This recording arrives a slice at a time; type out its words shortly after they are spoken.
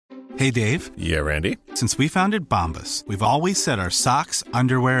Hey, Dave. Yeah, Randy? Since we founded Bombas, we've always said our socks,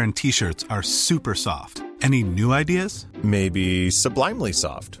 underwear, and T-shirts are super soft. Any new ideas? Maybe sublimely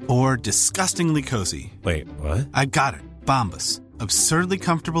soft. Or disgustingly cozy. Wait, what? I got it. Bombas. Absurdly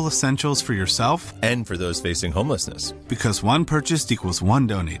comfortable essentials for yourself and for those facing homelessness. Because one purchased equals one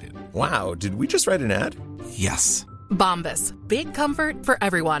donated. Wow, did we just write an ad? Yes. Bombas. Big comfort for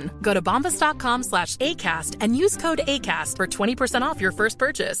everyone. Go to bombas.com/ACAST and use code ACAST for 20% off your first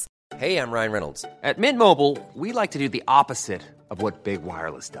purchase. Hey, I'm Ryan Reynolds. At Mint Mobile, we like to do the opposite of what Big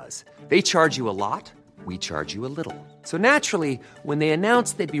Wireless does. They charge you a lot, we charge you a little. So naturally, when they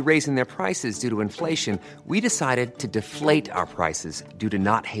announced they'd be raising their prices due to inflation, we decided to deflate our prices due to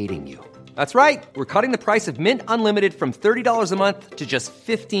not hating you. That's right. We're cutting the price of Mint Unlimited from $30 a month to just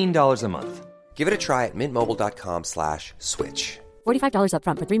 $15 a month. Give it a try at mintmobile.com/switch. $45 up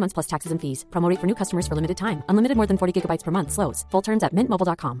front for 3 months plus taxes and fees. Promo rate for new customers for limited time. Unlimited more than 40 gigabytes per month. Slows full terms at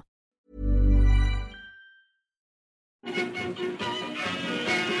mintmobile.com.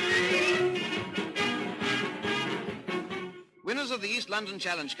 Winners of the East London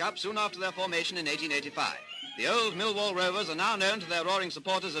Challenge Cup soon after their formation in 1885. The old Millwall Rovers are now known to their roaring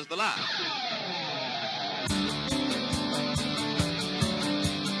supporters as the Lions.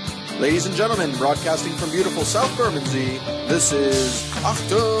 Ladies and gentlemen, broadcasting from beautiful South Bermondsey, this is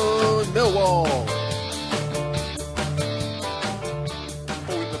Achtung Millwall.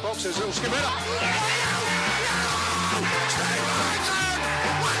 Oh, in the box, there's a little skim up.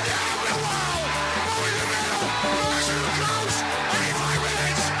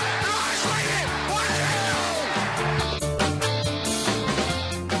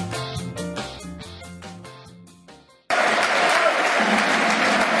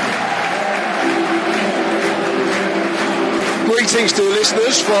 Greetings to the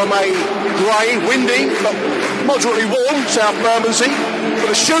listeners from a grey, windy, but moderately warm South Bermondsey. For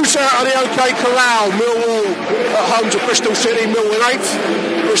the shootout of the OK Corral, Millwall at home to Bristol City, Millwall in 8th,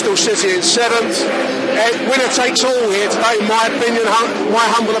 Bristol City in 7th. Winner takes all here today, in my opinion, my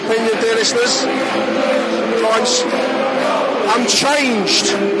humble opinion, dear listeners. Lines unchanged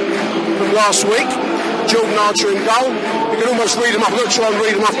from last week. Jordan Archer in goal. You can almost read them up. I'm going to try and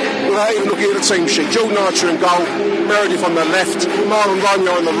read them up without even looking at the team sheet. Jordan Archer in goal. Meredith on the left. Marlon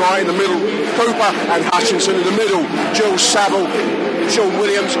Romeo on the right. In the middle, Cooper and Hutchinson in the middle. Jules Saville. Sean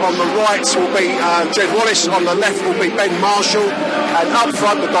Williams on the right will be Jed Wallace. On the left will be Ben Marshall. And up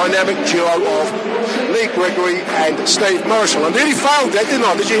front, the dynamic duo of Lee Gregory and Steve Morrison. I nearly failed that, didn't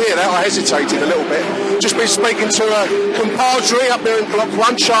I? Did you hear that? I hesitated a little bit. Just been speaking to a compadre up there in Block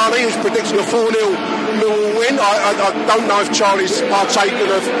 1, Charlie, who's predicting a 4-0 Millwall win. I don't know if Charlie's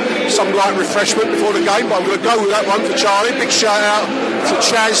partaken of some light refreshment before the game, but I'm going to go with that one for Charlie. Big shout out to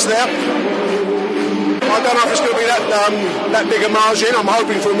Chaz there. I don't know if it's going to be that big a margin. I'm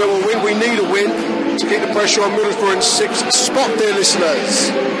hoping for a Millwall win. We need a win to keep the pressure on Middlesbrough in 6th spot, dear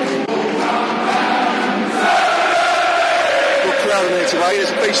listeners. Good crowd in here today.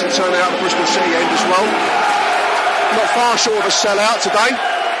 There's a decent turnout at the Bristol City end as well. Not far short of a sellout today.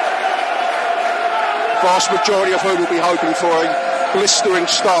 Vast majority of whom will be hoping for a blistering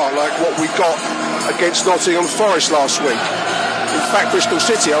start like what we got against Nottingham Forest last week. In fact, Bristol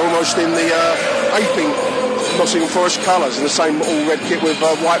City are almost in the aping Nottingham Forest colours in the same all-red kit with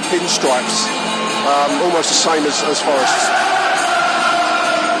white pinstripes. Almost the same as Forest.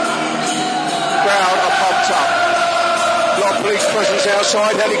 Crowd are pumped up. A lot of police presence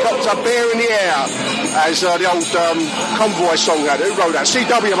outside, helicopter, bear in the air, as the old Convoy song had. Who wrote that?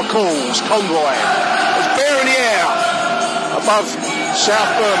 CW McCall's Convoy. There's bear in the air above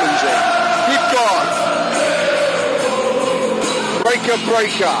South Bermondsey. Good God. Breaker,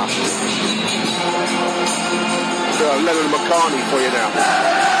 breaker. Lennon and McCartney for you now.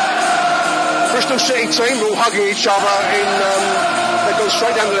 Bristol City team all hugging each other they go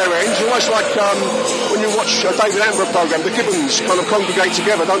straight down to their ends, almost like when you watch a David Attenborough programme, the Gibbons kind of congregate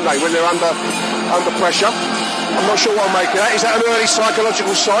together, don't they, when they're under pressure. I'm not sure what I'll make of that. Is that an early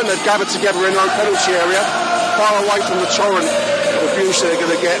psychological sign? They've gathered together in their own penalty area, far away from the torrent of abuse they're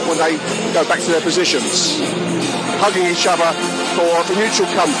going to get when they go back to their positions, hugging each other for mutual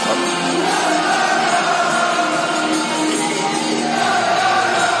comfort.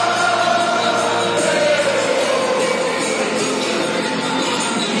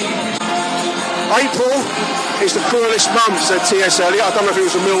 April is the cruelest month, said T.S. Eliot. I don't know if he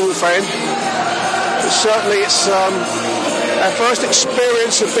was a Millwall fan. But certainly it's our first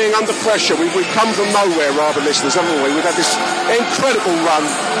experience of being under pressure. We've come from nowhere, rather, listeners, haven't we? We've had this incredible run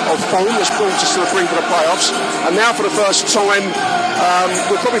of form that's brought us to the brink of the playoffs. And now for the first time,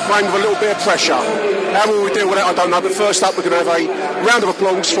 we're probably playing with a little bit of pressure. How will we deal with that, I don't know. But first up, we're going to have a round of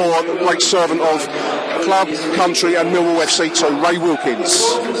applause for the great servant of club, country and Millwall FC to Ray Wilkins.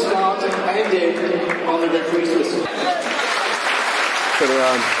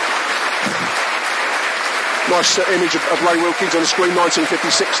 Nice image of Ray Wilkins on the screen,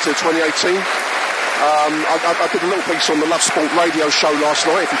 1956 to 2018. I did a little piece on the Love Sport radio show last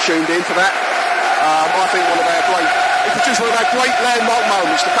night, if you tuned in for that. I think it produced one of our great landmark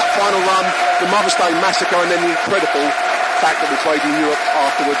moments, the cup final run, the Mother's Day massacre, and then the incredible fact that we played in Europe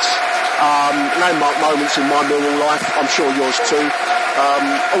afterwards. Landmark moments in my Millwall life, I'm sure yours too.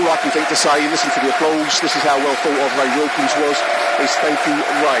 All I can think to say, listen to the applause, this is how well thought of Ray Wilkins was, is thank you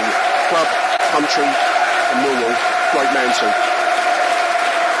Ray. Club, country and Millwall, great man too.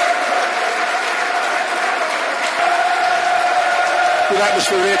 Good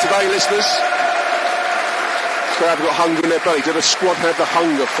atmosphere here today, listeners. Crowd have got hunger in their belly. Did the squad have the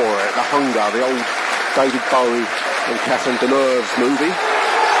hunger for it? The hunger, the old David Bowie and Catherine Deneuve movie.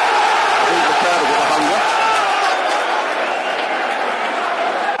 I think the crowd have got the hunger.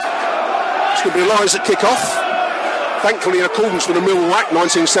 It's going to be Lions at kick-off. Thankfully, in accordance with the Millwall Act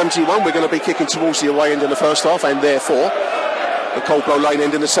 1971, we're going to be kicking towards the away end in the first half, and therefore the Coldblow Lane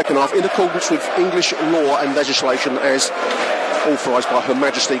end in the second half, in accordance with English law and legislation as authorised by Her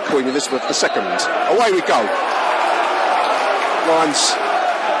Majesty Queen Elizabeth II. Away we go. Lions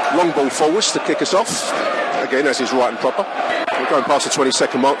long ball forwards to kick us off. Again, as is right and proper. We're going past the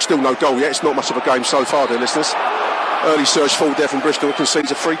 20-second mark. Still no goal yet. It's not much of a game so far, dear listeners. Early surge forward there from Bristol concedes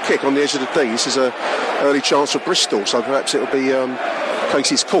a free kick on the edge of the D. This is an early chance for Bristol, so perhaps it'll be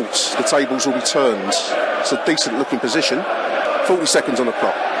Casey's Courts. The tables will be turned. It's a decent looking position. 40 seconds on the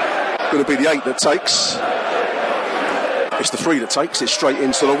clock. Going to be the 8 that takes. It's the 3 that takes. It's straight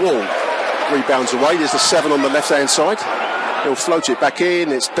into the wall. Rebounds away. There's the 7 on the left hand side. He'll float it back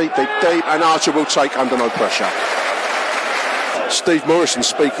in. It's deep, deep, deep, and Archer will take under no pressure. Steve Morrison,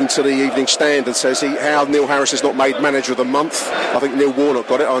 speaking to the Evening Standard, says how Neil Harris is not made manager of the month. I think Neil Warnock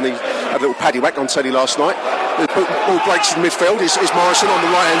got it. He had a little paddy whack on telly last night. The ball breaks in midfield. Is Morrison on the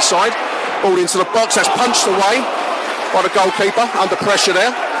right hand side. Ball into the box. That's punched away by the goalkeeper. Under pressure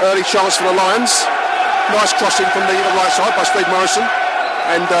there. Early chance for the Lions. Nice crossing from the right side by Steve Morrison.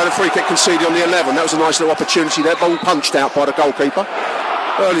 And the free kick conceded on the 11. That was a nice little opportunity there. Ball punched out by the goalkeeper.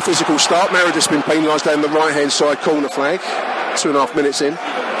 Early physical start. Meredith's been penalised down the right hand side corner flag. 2.5 minutes in.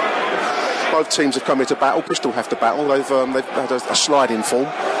 Both teams have come into battle. Bristol have to battle. They've had a slide in form.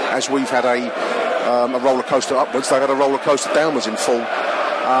 As we've had a roller coaster upwards, they've had a roller coaster downwards in form.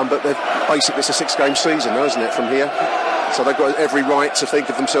 But basically it's a 6-game season, isn't it, from here? So they've got every right to think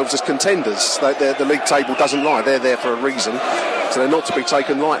of themselves as contenders. The league table doesn't lie. They're there for a reason. So they're not to be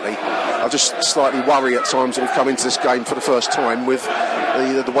taken lightly. I just slightly worry at times that we've come into this game for the first time with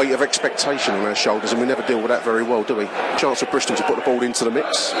the weight of expectation on our shoulders, and we never deal with that very well, do we? Chance for Bristol to put the ball into the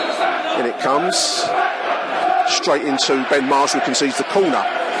mix. In it comes. Straight into Ben Marshall, concedes the corner.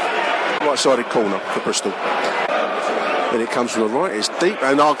 Right-sided corner for Bristol. Then it comes from the right, it's deep,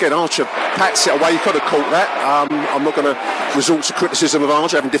 and again Archer pats it away. You could have caught that. I'm not going to resort to criticism of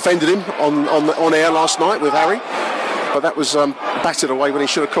Archer, having defended him on air last night with Harry, but that was battered away when he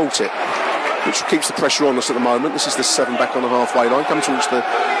should have caught it, which keeps the pressure on us at the moment. This is the 7 back on the halfway line, come towards the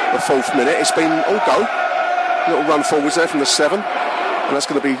 4th minute. It's been all go. Little run forwards there from the 7, and that's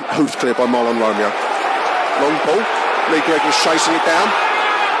going to be hoofed clear by Marlon Romeo. Long ball. Lee Gregg was chasing it down.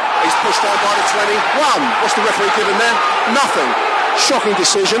 He's pushed down by the 21. What's the referee given there? Nothing. Shocking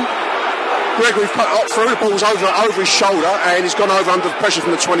decision. Gregory put up through, the ball's over his shoulder, and he's gone over under the pressure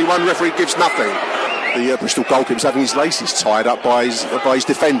from the 21. Referee gives nothing. The Bristol goalkeeper's having his laces tied up by his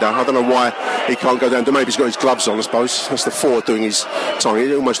defender. I don't know why he can't go down. Maybe he's got his gloves on, I suppose. That's the 4 doing his time.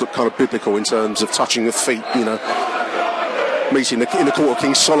 It almost looked kind of biblical in terms of touching the feet, you know. Meeting in the court of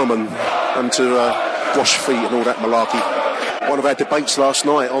King Solomon and to wash feet and all that malarkey. One of our debates last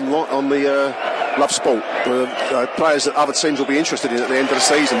night on the Love Sport. Players that other teams will be interested in at the end of the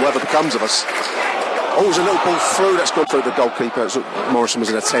season, whatever becomes of us. Oh, there's a little ball through. That's gone through the goalkeeper. Morrison was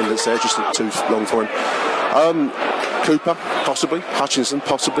in attendance there, just too long for him. Cooper, possibly. Hutchinson,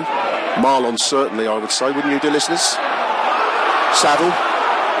 possibly. Marlon, certainly, I would say. Wouldn't you, dear listeners? Saville,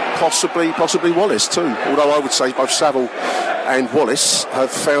 possibly Wallace too. Although I would say both Saville and Wallace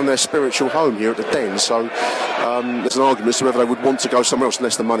have found their spiritual home here at the Den. So there's an argument as to whether they would want to go somewhere else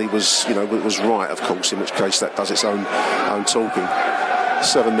unless the money was right, of course. In which case that does its own talking.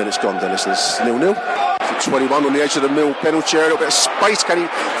 7 minutes gone, dear listeners. 0-0. 21 on the edge of the Mill penalty area. A little bit of space.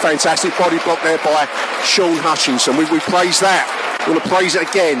 Fantastic body block there by Sean Hutchinson. We praise that. We want to praise it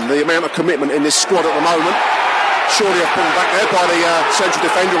again. The amount of commitment in this squad at the moment. Surely a pulled back there by the central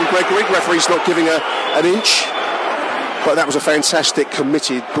defender on Gregory. Referee's not giving an inch. But that was a fantastic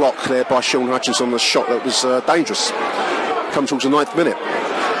committed block there by Sean Hutchinson on the shot that was dangerous. Come towards the 9th minute.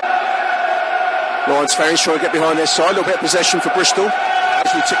 Lions fans trying to get behind their side. A little bit of possession for Bristol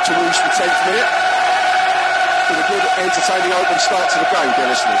as we tick towards the 10th minute. With a good, entertaining open start to the game, dear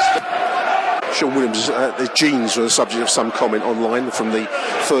listeners. Sean Williams, the jeans were the subject of some comment online from the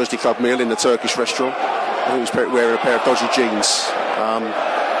Thursday club meal in the Turkish restaurant. I think he was wearing a pair of dodgy jeans.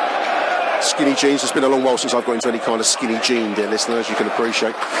 Skinny jeans. It's been a long while since I've got into any kind of skinny jean, dear listeners, as you can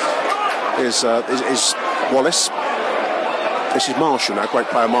appreciate. Here's Wallace. This is Marshall now, great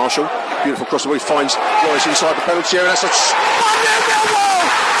player Marshall. Beautiful cross the ball, he finds Wallace inside the penalty area. That's a 1-0 Millwall!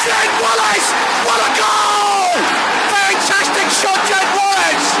 Jed Wallace! What a goal! Fantastic shot, Jed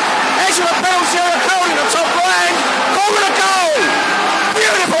Wallace! Edge of the penalty area, holding the top right. Goal and a goal!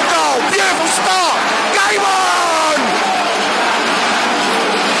 Beautiful start! Game on!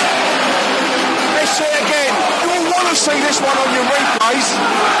 Let's see it again. You will want to see this one on your replays.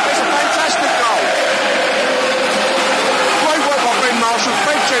 It's a fantastic goal. Great work by Ben Marshall.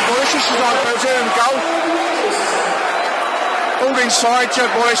 Fred Jed Wallace. This is like Bell's here and goal. All inside, Jed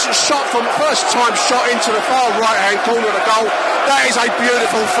Wallace. Shot from first time shot into the far right hand corner of the goal. That is a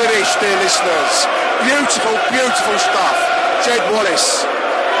beautiful finish, dear listeners. Beautiful stuff. Jed Wallace.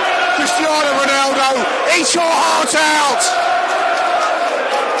 Cristiano Ronaldo, eat your heart out!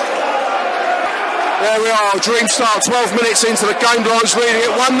 There we are, dream start, 12 minutes into the game, Lions leading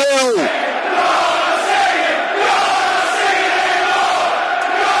it 1-0.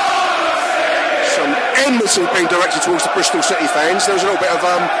 Some enmity being directed towards the Bristol City fans. There was a little bit of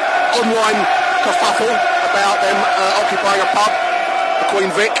online kerfuffle about them occupying a pub, the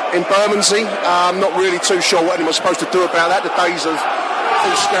Queen Vic in Bermondsey. I'm not really too sure what anyone's supposed to do about that. The days of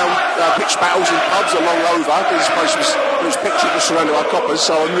full-scale pitch battles in pubs are long over. This place was pictured just surrounded by coppers,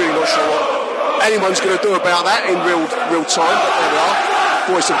 so I'm really not sure what anyone's going to do about that in real time. But there we are.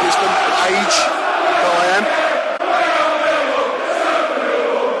 Voice of wisdom, age that I am.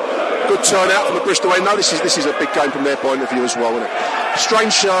 Good turnout from the Bristol end. No, this is a big game from their point of view as well, isn't it?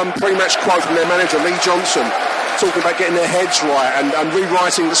 Strange pre-match quote from their manager Lee Johnson, talking about getting their heads right and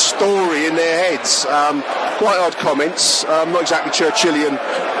rewriting the story in their heads. Quite odd comments, not exactly Churchillian,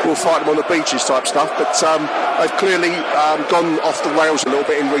 we'll fight them on the beaches type stuff, but they've clearly gone off the rails a little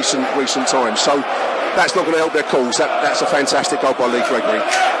bit in recent times, so that's not going to help their cause. That's a fantastic goal by Lee Gregory.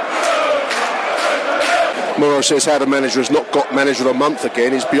 Morrow says how the manager has not got manager of the month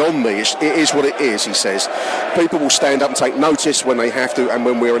again is beyond me. It is what it is, he says. People will stand up and take notice when they have to and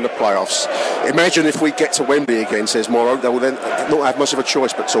when we're in the playoffs. Imagine if we get to Wembley again, says Morrow. They will then not have much of a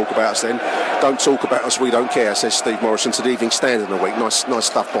choice but talk about us then. Don't talk about us, we don't care, says Steve Morrison to the Evening Standard in the week. Nice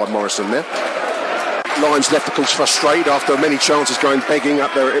stuff by Morrison there. Lions left the course frustrated after many chances going begging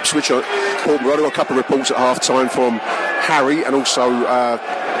up there at Ipswich. Portman Road. Got a couple of reports at half-time from Harry and also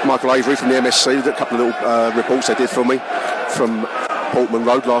Michael Avery from the MSC. A couple of little reports they did for me from Portman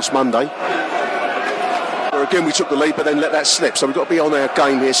Road last Monday. Again, we took the lead, but then let that slip. So we've got to be on our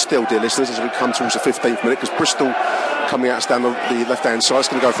game here still, dear listeners, as we come towards the 15th minute, because Bristol coming out down the left-hand side is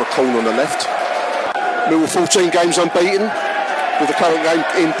going to go for a corner on the left. Millwall 14 games unbeaten. With the current game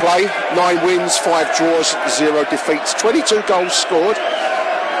in play, 9 wins, 5 draws, 0 defeats, 22 goals scored,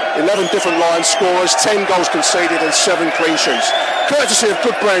 11 different Lions scorers, 10 goals conceded and 7 clean sheets. Courtesy of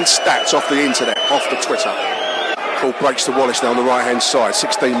Good Brand stats off the internet, off the Twitter. Ball breaks to Wallace now on the right-hand side,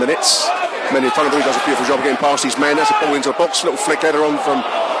 16 minutes. Men in front of him, he does a beautiful job of getting past his man. That's a ball into the box, little flick header on from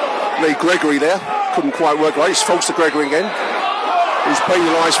Lee Gregory there. Couldn't quite work right, it's false to Gregory again. He's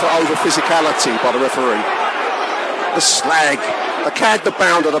penalised for over-physicality by the referee. The slag. The cad, the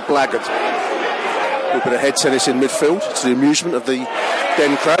bounder, the blackguard. A little bit of head tennis in midfield to the amusement of the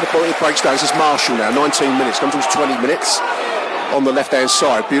Den crowd. The ball breaks down. This is Marshall now, 19 minutes. Comes to 20 minutes on the left-hand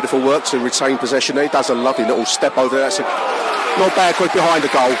side. Beautiful work to retain possession there. He does a lovely little step over there. That's a not bad quick behind the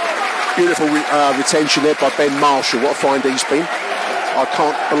goal. Beautiful retention there by Ben Marshall. What a find he's been. I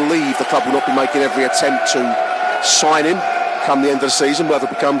can't believe the club will not be making every attempt to sign him come the end of the season, whatever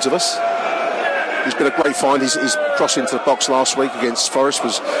becomes of us. He's been a great find. His cross into the box last week against Forest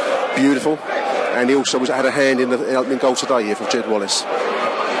was beautiful, and he also had a hand in the opening goal today here from Jed Wallace.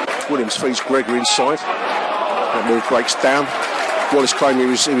 Williams feeds Gregory inside. That move breaks down. Wallace claiming he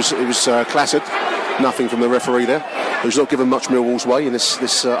was clattered. Nothing from the referee there, who's not given much Millwall's way in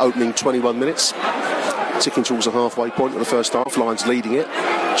this opening 21 minutes. Ticking towards the halfway point of the first half. Lions leading it,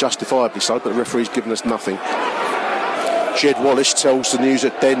 justifiably so, but the referee's given us nothing. Jed Wallace tells the news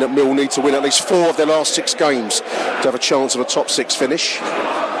at Den that Mill need to win at least 4 of their last 6 games to have a chance of a top 6 finish.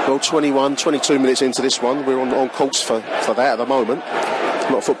 Well, 22 minutes into this one. We're on course for that at the moment. A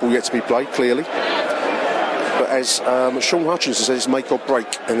lot of football yet to be played, clearly. But as Sean Hutchinson says, it's make or break,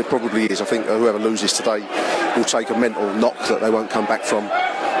 and it probably is. I think whoever loses today will take a mental knock that they won't come back from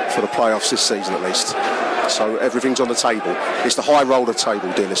for the playoffs this season at least. So everything's on the table. It's the high roller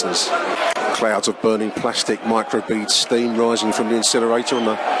table, dear listeners. Clouds of burning plastic, microbead steam rising from the incinerator on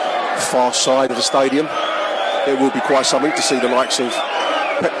the far side of the stadium. It will be quite something to see the likes of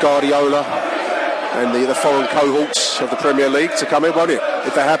Pep Guardiola and the foreign cohorts of the Premier League to come in, won't it?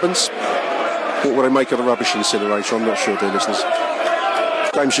 If that happens, what will they make of the rubbish incinerator? I'm not sure, dear listeners.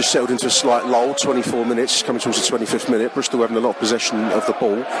 Game's just settled into a slight lull, 24 minutes, coming towards the 25th minute. Bristol having a lot of possession of the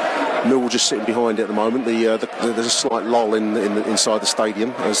ball. Millwall just sitting behind it at the moment. There's a slight lull inside the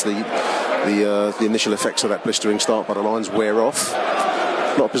stadium as the initial effects of that blistering start by the Lions wear off.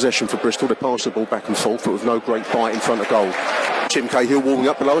 A lot of possession for Bristol. They pass the ball back and forth, but with no great bite in front of goal. Tim Cahill warming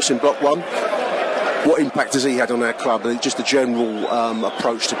up below us in block one. What impact has he had on our club? Just the general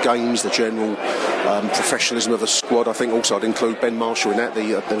approach to games, the general professionalism of the squad. I think also I'd include Ben Marshall in that.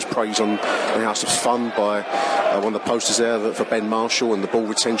 There was praise on the House of Fun by one of the posters there for Ben Marshall and the ball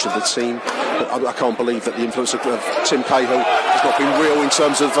retention of the team. But I can't believe that the influence of Tim Cahill has not been real in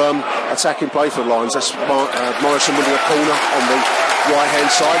terms of attacking play for the Lions. That's Morrison winning a corner on the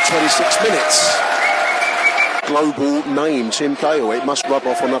right-hand side, 26 minutes. Global name, Tim Cahill. It must rub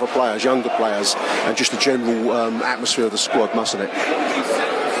off on other players, younger players, and just the general atmosphere of the squad, mustn't it?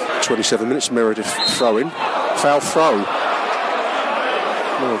 27 minutes, Meredith throwing. Foul throw.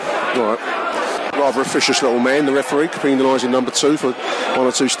 Oh, all right. Rather officious little man, the referee, penalising number 2 for 1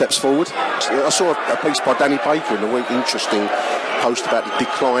 or 2 steps forward. I saw a piece by Danny Baker in the week, interesting post about the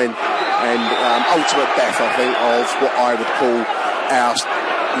decline and ultimate death, I think, of what I would call our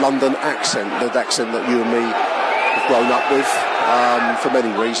London accent, the accent that you and me have grown up with for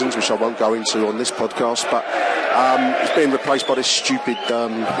many reasons, which I won't go into on this podcast, but it's being replaced by this stupid,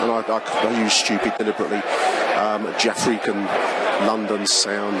 and I use stupid deliberately, Jafrican London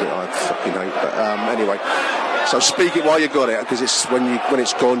sound that I fucking hate, but anyway, so speak it while you got it, because it's when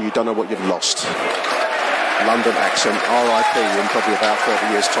it's gone, you don't know what you've lost. London accent, R.I.P. in probably about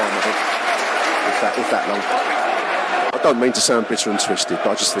 30 years' time, I think, if that long. I don't mean to sound bitter and twisted,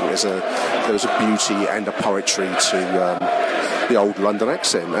 but I just think there's a beauty and a poetry to the old London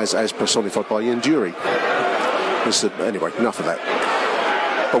accent, as personified by Ian Dury. Anyway, enough of that.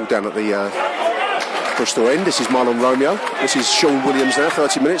 Ball down at the Bristol end. This is Marlon Romeo. This is Sean Williams now,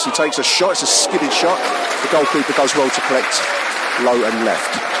 30 minutes. He takes a shot. It's a skidded shot. The goalkeeper does well to collect low and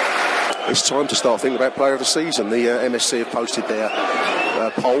left. It's time to start thinking about player of the season. The MSC have posted their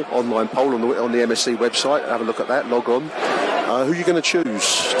online poll on the MSC website. Have a look at that, log on. Who are you going to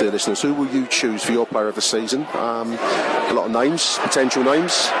choose, dear listeners? Who will you choose for your player of the season? A lot of names, potential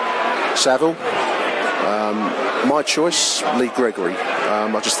names. Saville. My choice, Lee Gregory.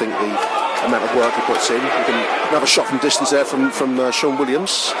 I just think the amount of work he puts in. Another shot from distance there from Sean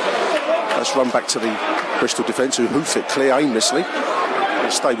Williams. Let's run back to the Bristol defence who hoof it clear aimlessly.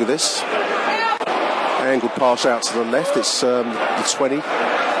 Let's stay with this. Angled pass out to the left. It's the 20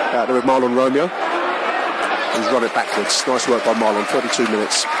 out there with Marlon Romeo. He's run it backwards. Nice work by Marlon. 32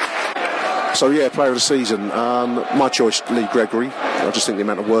 minutes. So yeah, player of the season. My choice, Lee Gregory. I just think the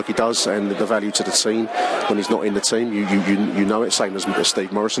amount of work he does and the value to the team when he's not in the team. You know it. Same as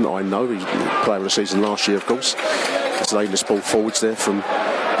Steve Morrison. I know he's player of the season last year, of course. There's an aimless ball forwards there from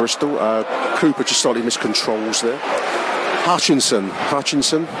Bristol. Cooper just slightly missed controls there. Hutchinson,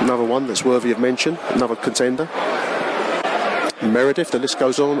 another one that's worthy of mention, another contender. Meredith, the list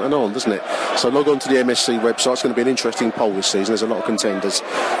goes on and on, doesn't it? So log on to the MSC website. It's going to be an interesting poll this season. There's a lot of contenders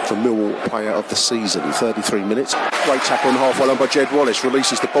for Millwall player of the season. 33 minutes. Great tackle on halfway line by Jed Wallace.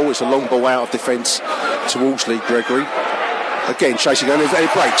 Releases the ball. It's a long ball out of defence towards Lee Gregory. Again, chasing and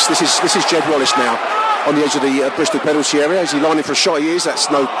it breaks. This is Jed Wallace now on the edge of the Bristol penalty area. Is he lining for a shot? He is.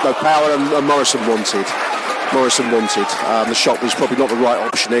 That's no power, and Morrison wanted. The shot was probably not the right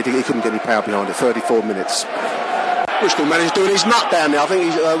option. He couldn't get any power behind it. 34 minutes. Bristol managed doing his nut down there. I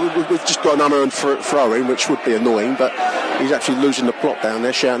think we've just got an unearned throw in, which would be annoying, but he's actually losing the plot down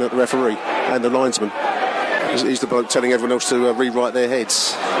there, shouting at the referee and the linesman. He's the bloke telling everyone else to rewrite their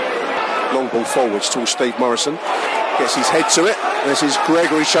heads. Long ball forwards towards Steve Morrison. Gets his head to it. This is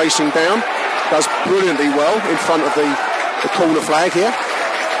Gregory chasing down. Does brilliantly well in front of the corner flag here.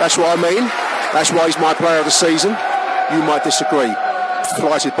 That's what I mean. That's why he's my player of the season. You might disagree.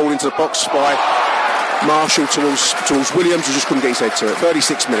 Flighted ball into the box by Marshall towards Williams, who just couldn't get his head to it.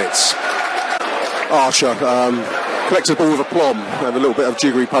 36 minutes. Archer collected the ball with aplomb, have a little bit of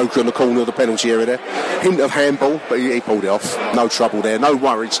jiggery poker in the corner of the penalty area there. Hint of handball, but he pulled it off. No trouble there, no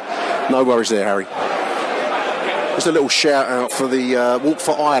worries there, Harry. Just a little shout out for the Walk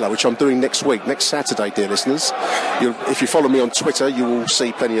for Isla, which I'm doing next week, next Saturday, dear listeners. If you follow me on Twitter, you will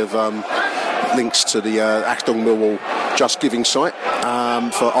see plenty of links to the Achtung Millwall Just Giving site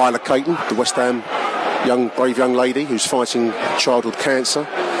for Isla Caton, the West Ham brave young lady who's fighting childhood cancer.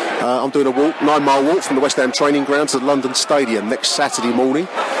 I'm doing a 9-mile walk from the West Ham training ground to the London Stadium next Saturday morning.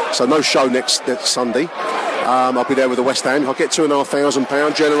 So no show next Sunday. I'll be there with the West Ham. If I get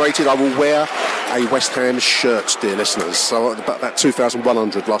 £2,500 generated, I will wear a West Ham shirt, dear listeners. So about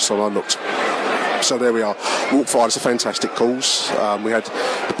 2,100 last time I looked. So there we are. Walk for Isla is a fantastic cause. We had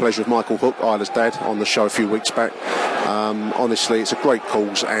the pleasure of Michael Hook, Isla's dad, on the show a few weeks back. Honestly, it's a great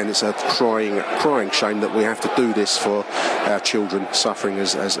cause, and it's a crying shame that we have to do this for our children suffering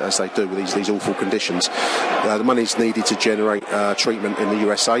as they do with these awful conditions. The money's needed to generate treatment in the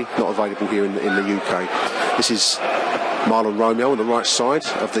USA, not available here in the UK. This is Marlon Romeo on the right side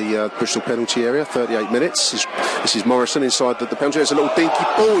of the Bristol penalty area, 38 minutes. This is Morrison inside the penalty. There's a little dinky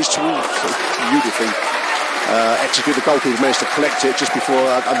ball. He's beautifully executed. The goalkeeper managed to collect it just before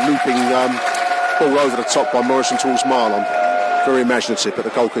a looping ball over the top by Morrison towards Marlon. Very imaginative, but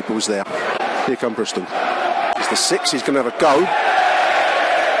the goalkeeper was there. Here come Bristol. It's the 6. He's going to have a go.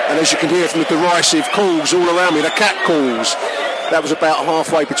 And as you can hear from the derisive calls all around me, the cat calls, that was about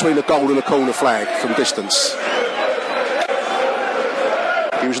halfway between the goal and the corner flag from distance.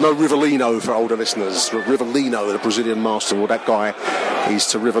 He was no Rivellino for older listeners. Rivellino, the Brazilian master. Well, that guy is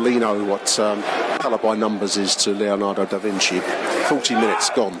to Rivellino what colour by numbers is to Leonardo da Vinci. 40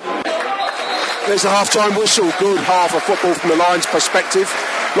 minutes gone. There's the half-time whistle. Good half of football from the Lions' perspective.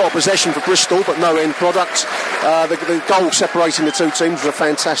 A lot of possession for Bristol, but no end product. The goal separating the two teams was a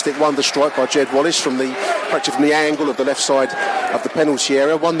fantastic wonder strike by Jed Wallace practically from the angle of the left side of the penalty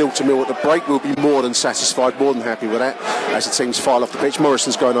area. 1-0 to Mill at the break. We'll be more than satisfied, more than happy with that as the teams file off the pitch.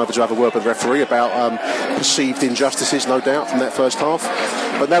 Morrison's going over to have a word with the referee about perceived injustices, no doubt, from that first half.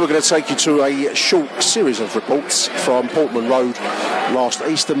 But now we're going to take you to a short series of reports from Portman Road last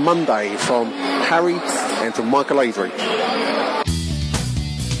Easter Monday from Harry and from Michael Avery.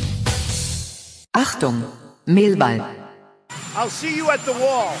 Achtung, Millwall. I'll see you at the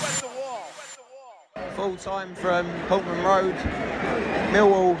wall. Full time from Portman Road,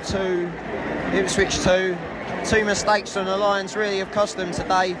 Millwall 2, Ipswich 2. 2 mistakes from the Lions really have cost them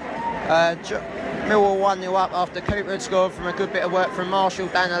today. Millwall 1-0 up after Cooper had scored from a good bit of work from Marshall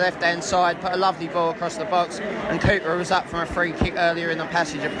down the left-hand side, put a lovely ball across the box, and Cooper was up from a free kick earlier in the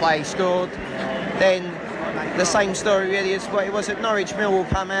passage of play, scored. Then the same story really is what it was at Norwich. Millwall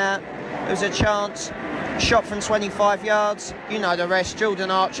come out, there was a chance, shot from 25 yards, you know the rest.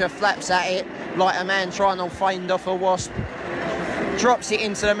 Jordan Archer flaps at it like a man trying to fend off a wasp, drops it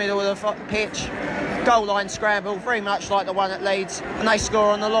into the middle of the pitch. Goal line scramble, very much like the one at Leeds, and they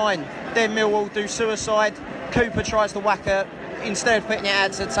score on the line. Then Millwall do suicide. Cooper tries to whack it, instead of putting it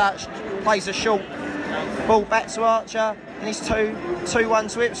out to touch, plays a short ball back to Archer, and it's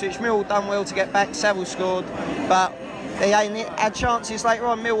 2-1 to Ipswich. Millwall done well to get back. Saville scored, but they had chances later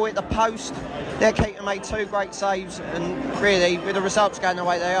on. Millwall hit the post. Their keeper made 2 great saves, and really, with the results going the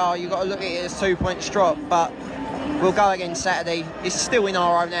way they are, you've got to look at it as 2 points drop. But we'll go again Saturday. It's still in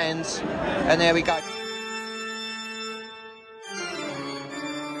our own hands, and there we go.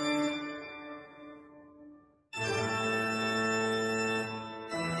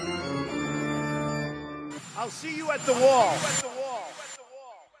 I'll see you at the wall.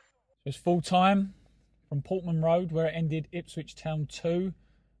 It's full time from Portman Road, where it ended Ipswich Town 2,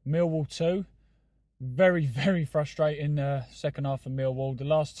 Millwall 2. Very, very frustrating second half of Millwall. The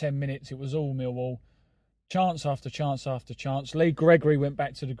last 10 minutes, it was all Millwall. Chance after chance after chance. Lee Gregory went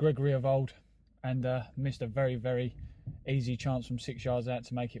back to the Gregory of old and missed a very, very easy chance from 6 yards out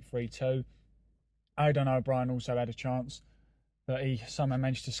to make it 3-2. Aidan O'Brien also had a chance, but he somehow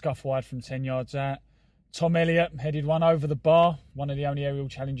managed to scuff wide from 10 yards out. Tom Elliott headed one over the bar, one of the only aerial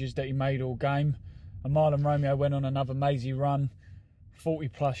challenges that he made all game. And Marlon Romeo went on another mazy run, 40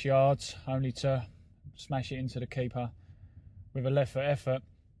 plus yards, only to smash it into the keeper with a left foot effort.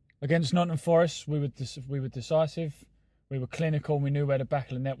 Against Nottingham Forest, we were decisive, we were clinical, and we knew where the back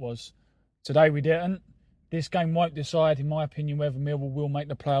of the net was. Today we didn't. This game won't decide, in my opinion, whether Millwall will make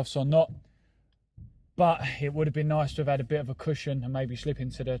the playoffs or not. But it would have been nice to have had a bit of a cushion and maybe slip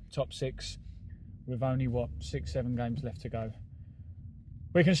into the top 6 with only, 6-7 games left to go.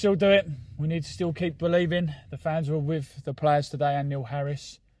 We can still do it. We need to still keep believing. The fans were with the players today and Neil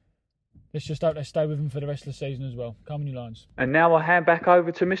Harris. Let's just hope they stay with him for the rest of the season as well. Come on, you Lions. And now I hand back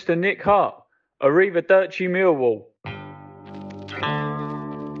over to Mr. Nick Hart. Arrivederci Millwall.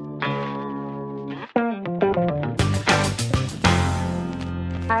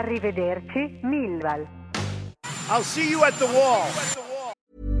 Arrivederci, Millwall. I'll see you at the wall.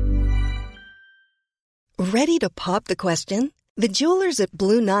 Ready to pop the question? The jewelers at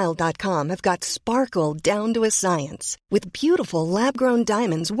BlueNile.com have got sparkle down to a science with beautiful lab-grown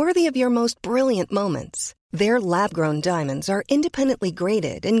diamonds worthy of your most brilliant moments. Their lab-grown diamonds are independently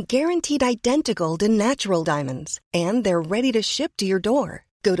graded and guaranteed identical to natural diamonds, and they're ready to ship to your door.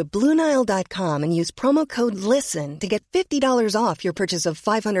 Go to BlueNile.com and use promo code LISTEN to get $50 off your purchase of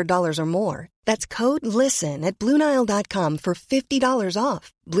 $500 or more. That's code LISTEN at BlueNile.com for $50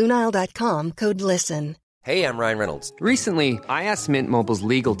 off. BlueNile.com, code LISTEN. Hey, I'm Ryan Reynolds. Recently, I asked Mint Mobile's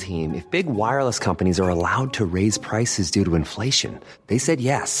legal team if big wireless companies are allowed to raise prices due to inflation. They said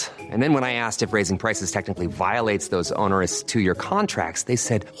yes. And then when I asked if raising prices technically violates those onerous two-year contracts, they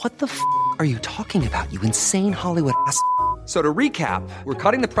said, "What the f*** are you talking about, you insane Hollywood ass?" So to recap, we're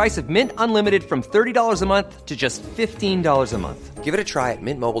cutting the price of Mint Unlimited from $30 a month to just $15 a month. Give it a try at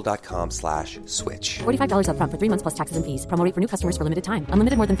mintmobile.com/switch. $45 up front for 3 months plus taxes and fees. Promo rate for new customers for limited time.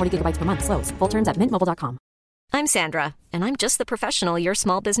 Unlimited more than 40 gigabytes per month. Slows full terms at mintmobile.com. I'm Sandra, and I'm just the professional your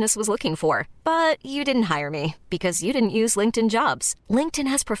small business was looking for. But you didn't hire me because you didn't use LinkedIn Jobs. LinkedIn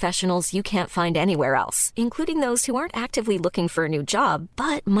has professionals you can't find anywhere else, including those who aren't actively looking for a new job,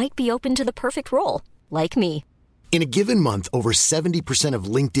 but might be open to the perfect role, like me. In a given month, over 70% of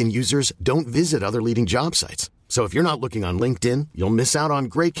LinkedIn users don't visit other leading job sites. So if you're not looking on LinkedIn, you'll miss out on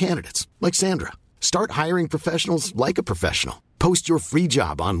great candidates like Sandra. Start hiring professionals like a professional. Post your free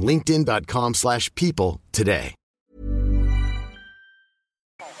job on linkedin.com/people today.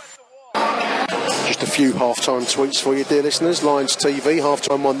 Just a few half-time tweets for you, dear listeners. Lions TV,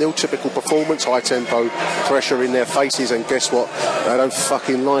 half-time 1-0, typical performance, high-tempo pressure in their faces, and guess what? They don't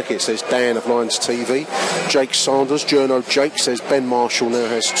fucking like it, says Dan of Lions TV. Jake Sanders, Journo Jake, says Ben Marshall now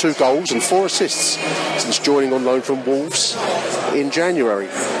has 2 goals and 4 assists since joining on loan from Wolves in January.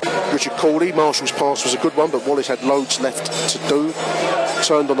 Richard Corley, Marshall's pass was a good one, but Wallace had loads left to do.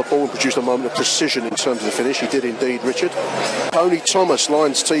 Turned on the ball and produced a moment of precision in terms of the finish. He did indeed, Richard. Tony Thomas,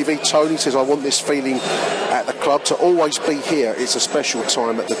 Lions TV. Tony says, I want this feeling at the club to always be here. It's a special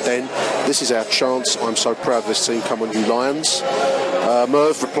time at the Den. This is our chance. I'm so proud of this team. Come on, you Lions.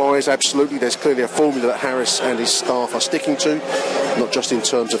 Merv replies, absolutely. There's clearly a formula that Harris and his staff are sticking to, not just in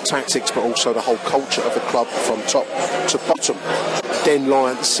terms of tactics, but also the whole culture of the club from top to bottom. Den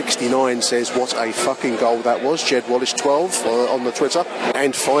Lions 69 says, what a fucking goal that was. Jed Wallace 12 on the Twitter.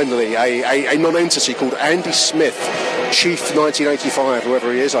 And finally, a non-entity called Andy Smith, Chief 1985,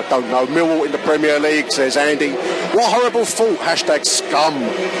 whoever he is, I don't know. Millwall in the Premier League, says Andy. What horrible fault, hashtag scum.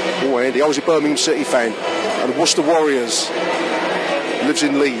 Oh, Andy, I was a Birmingham City fan. And Worcester Warriors. Lives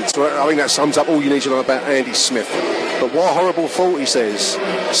in Leeds. I think that sums up all you need to know about Andy Smith. But what horrible fault, he says.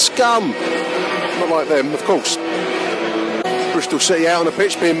 Scum. Not like them, of course. Bristol City out on the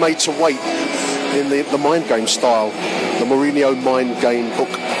pitch, being made to wait in the mind game style. The Mourinho mind game book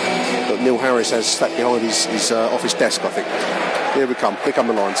that Neil Harris has stuck behind his office desk, I think. Here we come. Here come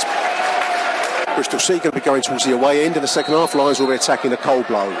the Lions. Bristol City going to be going towards the away end in the second half. Lions will be attacking a cold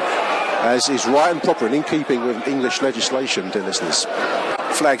blow, as is right and proper and in keeping with English legislation, dear listeners.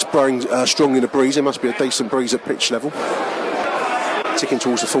 Flags blowing strong in the breeze. There must be a decent breeze at pitch level. Ticking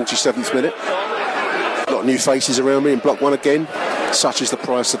towards the 47th minute. A lot of new faces around me in Block 1 again. Such is the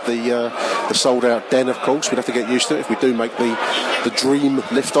price of the sold-out Den, of course. We'd have to get used to it if we do make the dream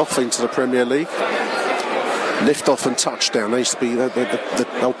lift-off into the Premier League. Lift-off and touchdown. They used to be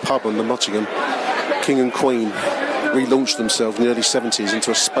the old pub on the Nottingham. King and Queen relaunched themselves in the early 70s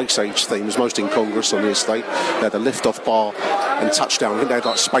into a space-age theme. It was most incongruous on the estate. They had a lift-off bar and touchdown. I think they had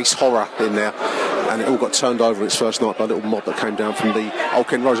like space horror in there. And it all got turned over its first night by a little mob that came down from the Old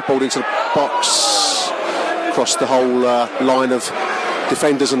Kent Road. Ball into the box. Across the whole line of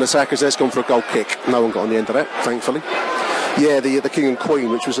defenders and attackers. There's gone for a goal kick. No one got on the end of that, thankfully. Yeah, the King and Queen,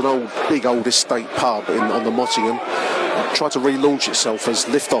 which was an big old estate pub on the Nottingham, tried to relaunch itself as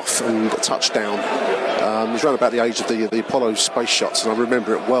lift-off and touchdown. It was around about the age of the Apollo space shots, and I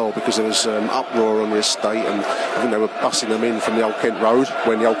remember it well because there was uproar on the estate, and I think they were bussing them in from the Old Kent Road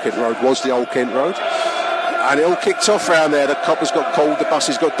when the Old Kent Road was the Old Kent Road. And it all kicked off round there. The coppers got called, the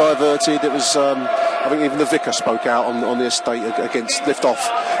buses got diverted. It was, I think even the vicar spoke out on the estate against lift-off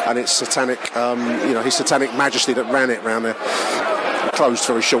and its satanic, his satanic majesty that ran it round there. It closed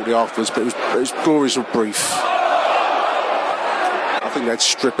very shortly afterwards, but it was glories of brief. I think they had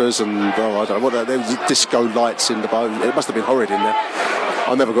strippers and, I don't know, there was disco lights in the boat. It must have been horrid in there.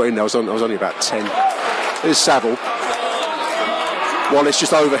 I never got in there, I was only about 10. Here's Saville. Wallace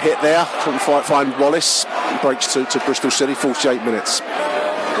just overhit there, couldn't find Wallace. Breaks to Bristol City, 48 minutes.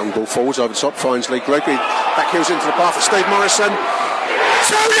 Long ball forwards over the top, finds Lee Gregory. Back heels into the path for Steve Morrison.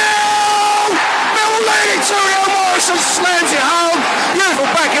 2-0! Millwall leading 2-0. Morrison slams it home. Beautiful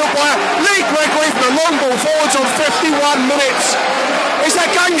backheel by Lee Gregory from the long ball forwards on 51 minutes. Is that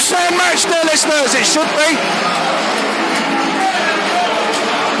game fair match there, listeners? It should be.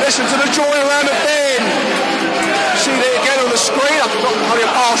 Listen to the joy around the bend. See it again on the screen. I've got only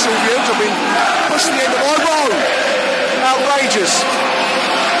a partial view. I've been pushed to the end of my road. Outrageous.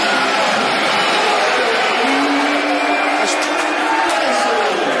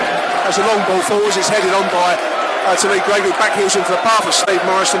 As the long ball forwards, it's headed on by to Lee Gregory, backheels into the path of Steve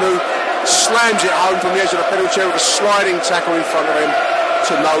Morrison, who slams it home from the edge of the penalty area with a sliding tackle in front of him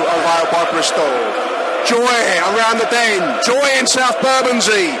to no avail by Bristol. Joy around the den, joy in South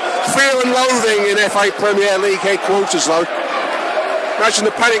Bermondsey, fear and loathing in FA Premier League headquarters though. Imagine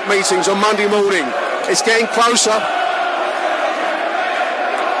the panic meetings on Monday morning. It's getting closer.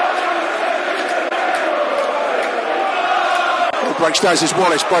 Breaks down as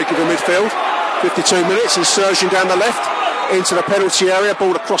Wallace breaking the midfield. 52 minutes, insertion down the left into the penalty area,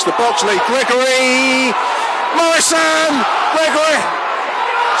 ball across the box. Lee Gregory, Morrison, Gregory,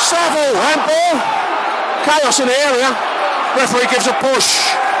 Saville, handball, chaos in the area. Referee gives a push,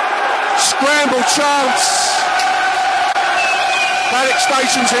 scramble chance. Panic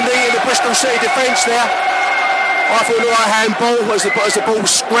stations in the Bristol City defence there. I thought it was a handball as the ball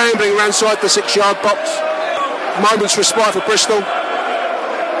scrambling around inside the 6-yard box. Moments respite for Bristol.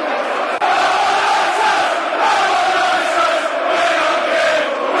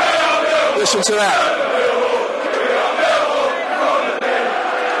 Listen to that.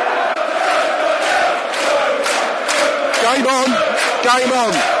 Game on, game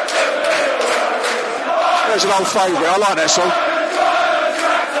on. There's an old favourite. I like that song.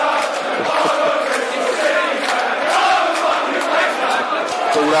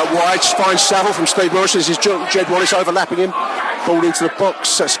 Ball out wide, finds Saville from Steve Morrison. This is Jed Wallace overlapping him. Ball into the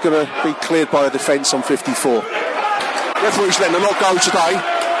box. That's going to be cleared by the defence on 54. Referee's letting a lot go today.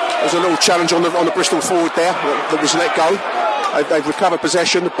 There's a little challenge on the Bristol forward there that was let go. They've recovered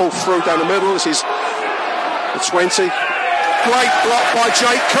possession. The ball through down the middle. This is the 20. Great block by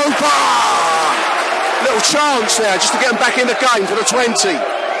Jake Cooper. Little chance there just to get him back in the game for the 20.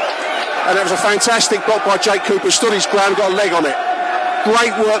 And that was a fantastic block by Jake Cooper. Stood his ground, got a leg on it.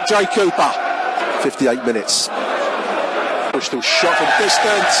 Great work, Jay Cooper. 58 minutes. Bristol shot from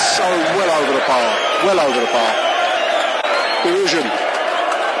distance. So well over the bar. Well over the bar. Derision.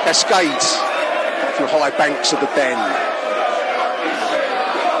 Cascades from the high banks of the Den.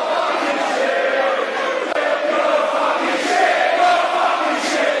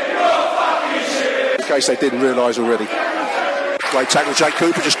 In case they didn't realise already. Great tackle, Jake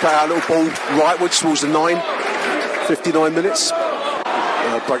Cooper. Just cut out a little ball rightwards towards the 9. 59 minutes.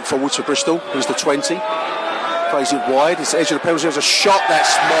 Break forwards for Bristol. Here's the 20. Plays it wide. It's the edge of the penalty. There's a shot that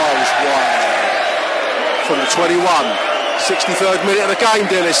smiles wide. From the 21. 63rd minute of the game,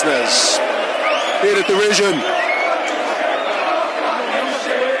 dear listeners. Here the derision.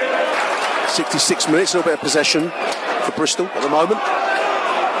 66 minutes. A little bit of possession for Bristol at the moment.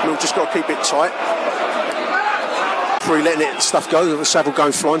 We've just got to keep it tight. Free letting it stuff go. Saville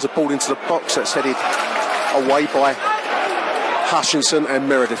going flying. There's a ball into the box that's headed away by Hutchinson, and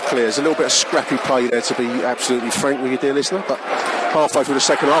Meredith clears. A little bit of scrappy play there, to be absolutely frank with you, dear listener, but halfway through the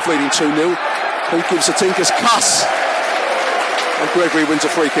second half, leading 2-0. Who gives the Tinkers cuss? And Gregory wins a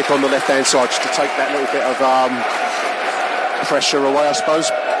free kick on the left-hand side just to take that little bit of pressure away, I suppose.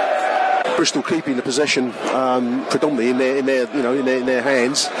 Bristol keeping the possession predominantly in their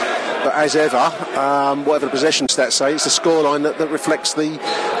hands. But as ever, whatever the possession stats say, it's the scoreline that reflects the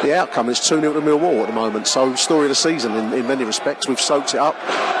outcome. It's 2-0 to Millwall at the moment. So, story of the season in many respects. We've soaked it up,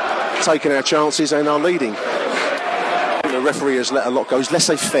 taken our chances, and are leading. The referee has let a lot go. He's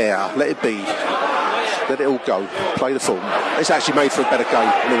laissez-faire. Let it be. Let it all go. Play the form. It's actually made for a better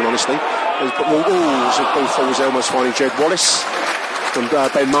game, in all honesty. There's ball forwards there, almost finding Jed Wallace from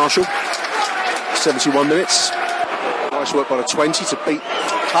Ben Marshall. 71 minutes. Nice work by the 20 to beat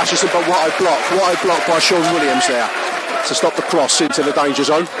Hutchinson, but what a block by Sean Williams there to stop the cross into the danger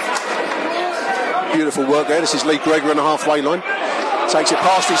zone. Beautiful work there. This is Lee Gregory on the halfway line. Takes it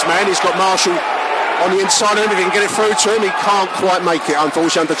past his man. He's got Marshall on the inside of him. If he can get it through to him, he can't quite make it,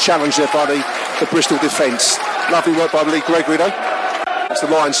 unfortunately, under challenge there by the Bristol defence. Lovely work by Lee Gregory though. It's the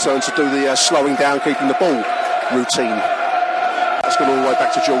Lions' turn to do the slowing down, keeping the ball routine. That's gone all the way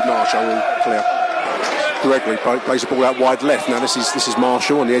back to Jordan Marshall, all clear. Gregory plays the ball out wide left. Now this is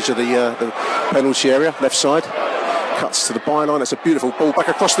Marshall on the edge of the penalty area, left side. Cuts to the byline. That's a beautiful ball back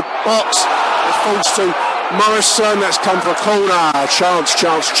across the box. It falls to Morrison. That's come for a corner. Chance.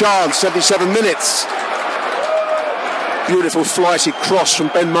 77 minutes. Beautiful flighted cross from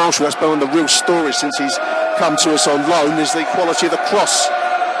Ben Marshall. That's been one of the real stories since he's come to us on loan, is the quality of the cross.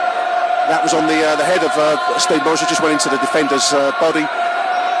 That was on the head of Steve Morrison, just went into the defender's body,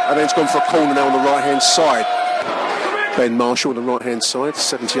 and then it's gone for a corner now on the right-hand side. Ben Marshall on the right-hand side,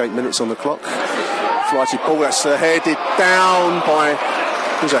 78 minutes on the clock. Flighted ball, that's headed down by,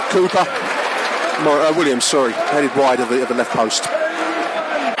 who's that, Cooper? Williams, sorry, headed wide of the left post.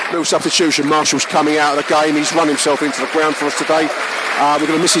 Little substitution, Marshall's coming out of the game, he's run himself into the ground for us today. We're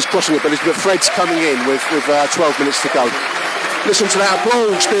going to miss his crossing ability, but Fred's coming in with 12 minutes to go. Listen to that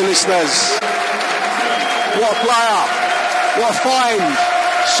applause, dear listeners. What a player, what a find.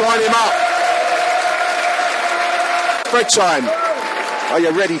 Sign him up. Fred time. Are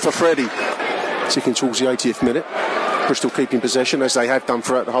you ready for Freddie? Ticking towards the 80th minute. Bristol keeping possession, as they have done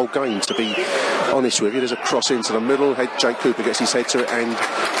throughout the whole game, to be honest with you. There's a cross into the middle. Jake Cooper gets his head to it, and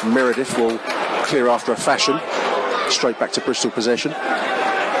Meredith will clear after a fashion. Straight back to Bristol possession.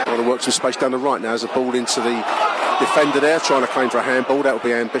 Want to work some space down the right now. There's a ball into the defender there, trying to claim for a handball. That will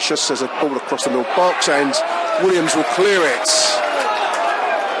be ambitious. There's a ball across the middle box, and Williams will clear it.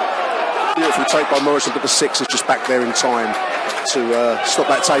 Beautiful take by Morrison, but the 6 is just back there in time to stop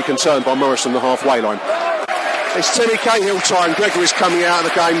that take and turn by Morrison, the halfway line. It's Timmy Cahill time. Gregory's coming out of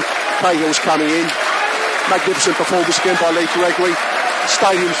the game. Cahill's coming in. Magnificent performance again by Lee Gregory.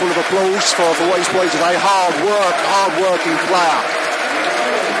 Stadium full of applause for what he's played today. Hard-working player.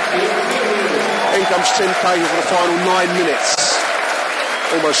 In comes Tim Cahill for the final 9 minutes.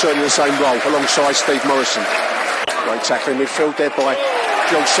 Almost certainly the same role, alongside Steve Morrison. Great tackle in midfield there by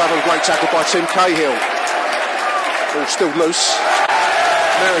John Southern. Great tackle by Tim Cahill. All still loose.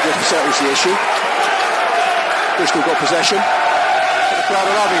 Meredith settles the issue. Bristol got possession. The crowd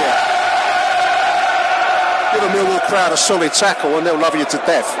will love you. Give a Millwall crowd a solid tackle and they'll love you to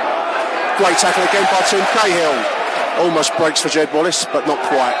death. Great tackle again by Tim Cahill. Almost breaks for Jed Wallace, but not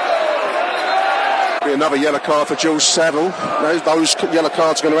quite. Be another yellow card for Jules Saville. Those yellow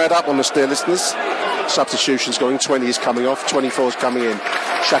cards are going to add up on the dear listeners. Substitutions going. 20 is coming off. 24 is coming in.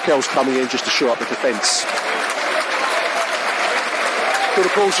 Shackell's coming in just to shore up the defence. Good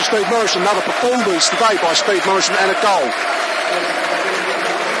applause for Steve Morrison. Another performance today by Steve Morrison and a goal.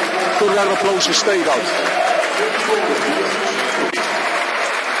 Good round of applause for Steve.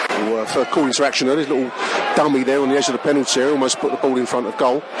 For cool interaction there. There's a little dummy there on the edge of the penalty area. Almost put the ball in front of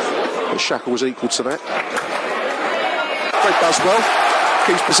goal. But Shackell was equal to that. Fred does well.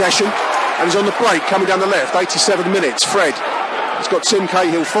 Keeps possession. And he's on the break coming down the left. 87 minutes. Fred. He's got Tim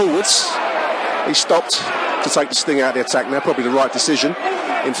Cahill forwards. He stopped to take the sting out of the attack now, probably the right decision.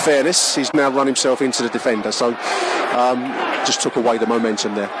 In fairness, he's now run himself into the defender, so just took away the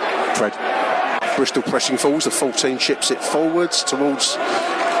momentum there, Fred. Bristol pressing forwards, the 14 chips it forwards towards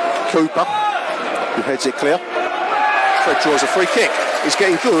Cooper, who heads it clear. Fred draws a free kick. He's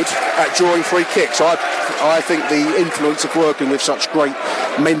getting good at drawing free kicks. I think the influence of working with such great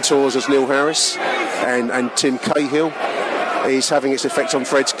mentors as Neil Harris and Tim Cahill is having its effect on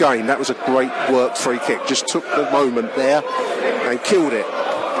Fred's game. That was a great work free kick. Just took the moment there and killed it.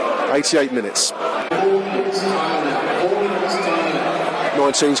 88 minutes.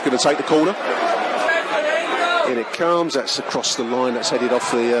 19's going to take the corner. In it comes. That's across the line. That's headed off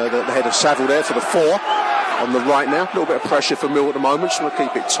the head of Saville there for the 4 on the right now. A little bit of pressure for Mill at the moment. Just want to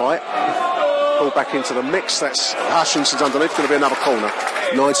keep it tight. Ball back into the mix. That's Hutchinson's underneath. Going to be another corner.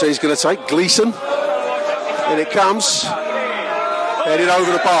 19's going to take Gleeson. In it comes. Headed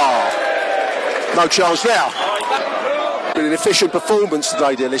over the bar. No chance now. Been an efficient performance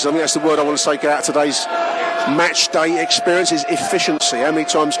today, dear listeners. I think that's the word I want to take out of today's match day experience is efficiency. How many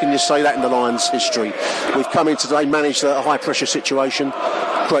times can you say that in the Lions' history? We've come in today, managed a high pressure situation,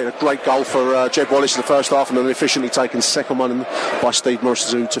 created a great goal for Jed Wallace in the first half, and then efficiently taken second one by Steve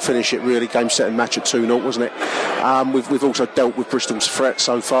Morrison to finish it really. Game, set and match at 2-0, wasn't it? We've also dealt with Bristol's threat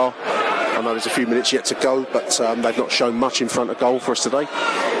so far. I know there's a few minutes yet to go, but they've not shown much in front of goal for us today.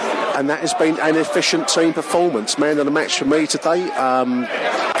 And that has been an efficient team performance. Man of the match for me today.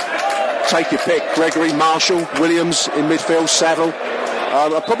 Take your pick. Gregory, Marshall, Williams in midfield, Saville.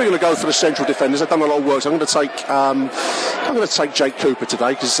 I'm probably going to go for the central defenders. I've done a lot of work, so I'm going to take Jake Cooper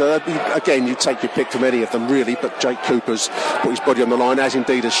today, because again, you take your pick from any of them really, but Jake Cooper's put his body on the line, as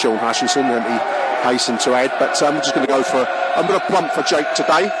indeed has Sean Hutchinson, and he hastened to add. But I'm just going to I'm going to plump for Jake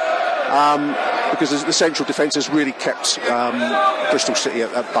today. Because the central defence has really kept Bristol City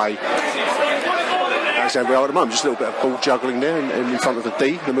at bay. As we are at the moment, just a little bit of ball juggling there in front of the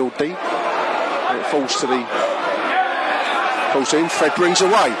Mill D. And it falls in. Fred brings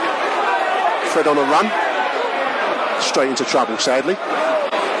away. Fred on a run. Straight into trouble, sadly.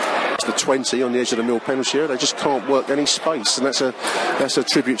 to the 20 on the edge of the Mill penalty area. They just can't work any space, and that's a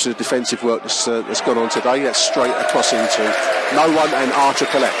tribute to the defensive work that's gone on today. That's straight across into no one, and Archer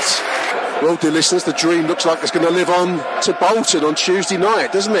collects. Well, dear listeners, the dream looks like it's going to live on to Bolton on Tuesday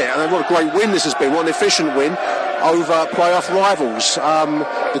night, doesn't it? And what a great win this has been. What an efficient win over playoff rivals.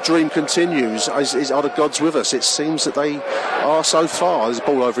 The dream continues. Are the gods with us? It seems that they are so far. There's a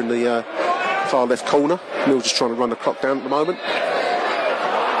ball over in the far left corner. Mill just trying to run the clock down at the moment.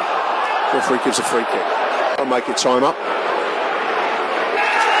 Referee gives a free kick. I'll make it time up.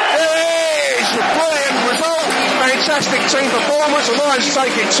 It's a brilliant result. Fantastic team performance. The Lions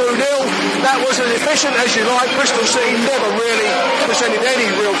take it 2-0. That was as efficient as you like. Bristol City never really presented any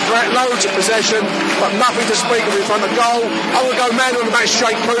real threat. Loads of possession, but nothing to speak of in front of goal. I would go man on the match,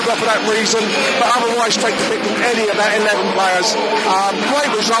 Jake Kruger, for that reason, but otherwise take the pick from any of that 11 players.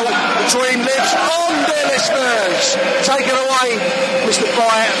 Great result. The dream lives on, dear listeners. Take it away, Mr.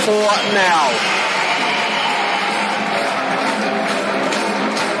 Bryant, for now.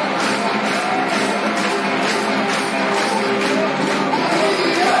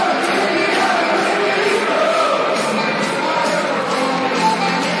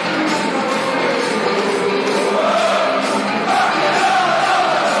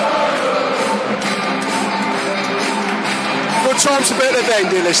 Times to be at the end,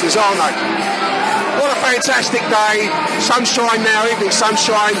 dear listeners, aren't they? What a fantastic day. Sunshine now, evening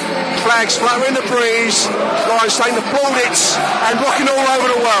sunshine. Flags fluttering in the breeze. Lions taking the plaudits and rocking all over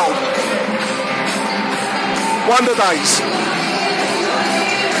the world. Wonder days.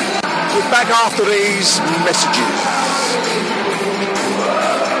 We're back after these messages.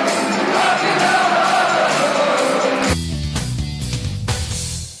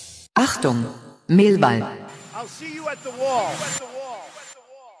 Achtung, Millwall. I'll see you at the wall.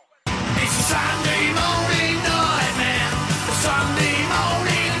 It's a Sunday morning nightmare. A Sunday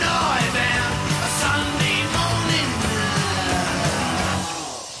morning nightmare. A Sunday morning nightmare.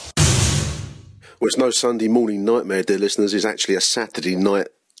 Well, it's no Sunday morning nightmare, dear listeners. It's actually a Saturday night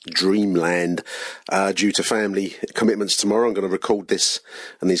dreamland due to family commitments tomorrow. I'm going to record this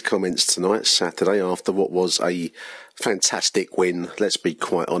and these comments tonight, Saturday, after what was a fantastic win. Let's be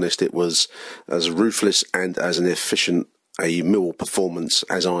quite honest, it was as ruthless and as an efficient a Millwall performance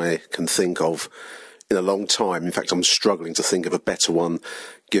as I can think of in a long time. In fact, I'm struggling to think of a better one,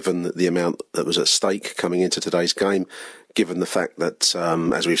 given the amount that was at stake coming into today's game, given the fact that,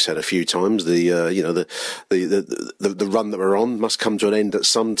 as we've said a few times, the run that we're on must come to an end at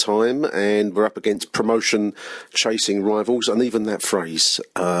some time, and we're up against promotion-chasing rivals, and even that phrase,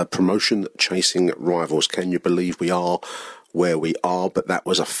 promotion-chasing rivals. Can you believe we are where we are? But that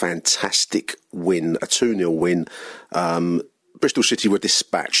was a fantastic win, a 2-0 win. Bristol City were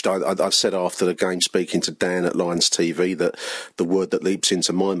dispatched. I said after the game, speaking to Dan at Lions TV, that the word that leaps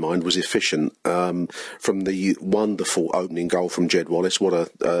into my mind was efficient. From the wonderful opening goal from Jed Wallace, what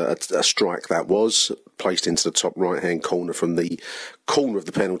a strike that was, placed into the top right-hand corner from the corner of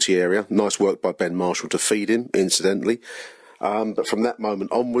the penalty area. Nice work by Ben Marshall to feed him, incidentally. But from that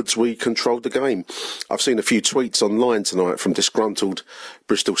moment onwards, we controlled the game. I've seen a few tweets online tonight from disgruntled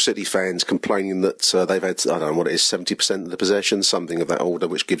Bristol City fans complaining that they've had, I don't know what it is, 70% of the possession, something of that order,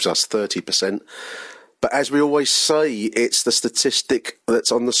 which gives us 30%. But as we always say, it's the statistic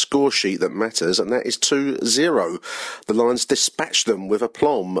that's on the score sheet that matters, and that is 2-0. The Lions dispatched them with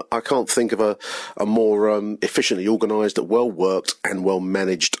aplomb. I can't think of a more efficiently organised, well-worked and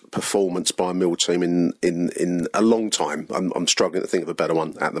well-managed performance by a Mill team in a long time. I'm struggling to think of a better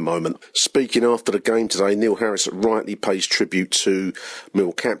one at the moment. Speaking after the game today, Neil Harris rightly pays tribute to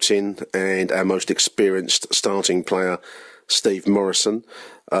Mill captain and our most experienced starting player, Steve Morrison.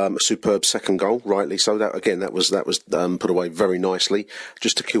 A superb second goal, rightly so. That was put away very nicely,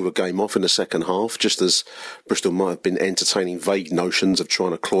 just to kill the game off in the second half, just as Bristol might have been entertaining vague notions of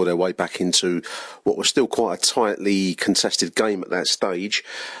trying to claw their way back into what was still quite a tightly contested game at that stage.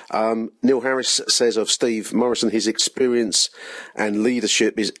 Neil Harris says of Steve Morrison, his experience and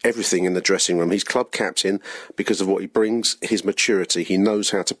leadership is everything in the dressing room. He's club captain because of what he brings, his maturity. He knows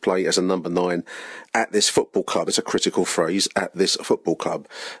how to play as a number 9 at this football club. It's a critical phrase, at this football club.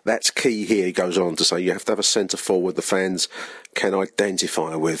 That's key here, he goes on to say. You have to have a centre forward the fans can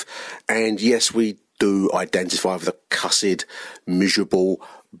identify with. And yes, we do identify with the cussed, miserable,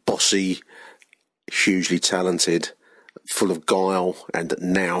 bossy, hugely talented, full of guile and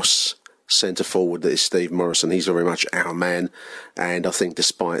nous centre forward that is Steve Morrison. He's very much our man, and I think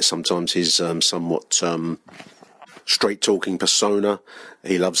despite sometimes his somewhat straight-talking persona.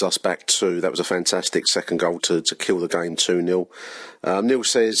 He loves us back too. That was a fantastic second goal to kill the game 2-0. Neil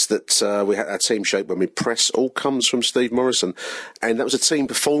says that we had our team shape when we press. All comes from Steve Morrison. And that was a team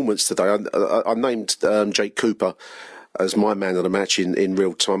performance today. I named Jake Cooper as my man of the match in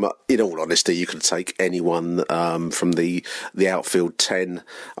real time. In all honesty, you could take anyone from the outfield 10.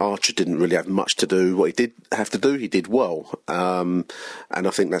 Archer didn't really have much to do. What he did have to do, he did well. And I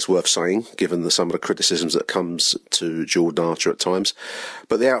think that's worth saying, given some of the criticisms that comes to Jordan Archer at times.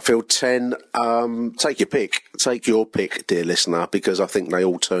 But the outfield 10, take your pick. Take your pick, dear listener, because I think they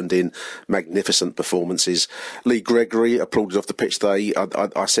all turned in magnificent performances. Lee Gregory applauded off the pitch today.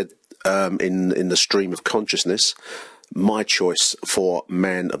 I said in the stream of consciousness, my choice for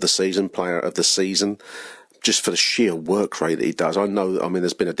man of the season, player of the season, just for the sheer work rate that he does. I know,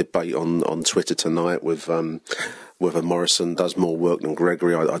 there's been a debate on Twitter tonight with whether Morrison does more work than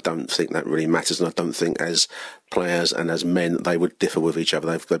Gregory. I don't think that really matters, and I don't think as players and as men they would differ with each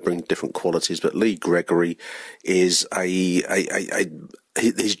other. They bring different qualities, but Lee Gregory is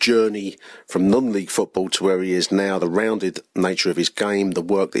his journey from non-league football to where he is now, the rounded nature of his game, the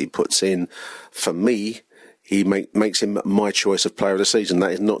work that he puts in, for me, he makes him my choice of player of the season.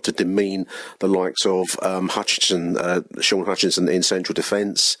 That is not to demean the likes of Sean Hutchinson in central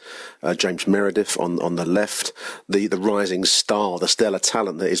defence, James Meredith on the left, the rising star, the stellar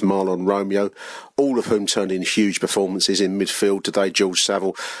talent that is Marlon Romeo, all of whom turned in huge performances in midfield today. George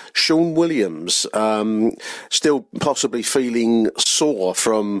Saville, Sean Williams, still possibly feeling sore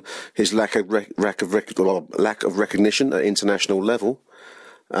from his lack of recognition at international level.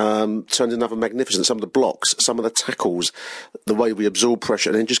 Turned another magnificent. Some of the blocks, some of the tackles, the way we absorb pressure,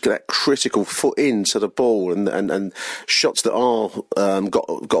 and then just get that critical foot into the ball, and shots that are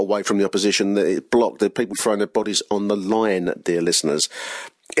got away from the opposition, that it blocked, the people throwing their bodies on the line, dear listeners.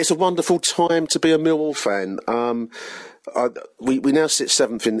 It's a wonderful time to be a Millwall fan. We now sit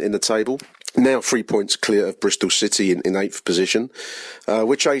 7th in the table. Now 3 points clear of Bristol City in 8th position.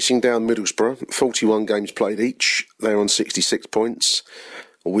 We're chasing down Middlesbrough, 41 games played each. They're on 66 points.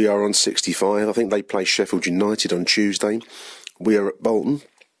 We are on 65. I think they play Sheffield United on Tuesday. We are at Bolton.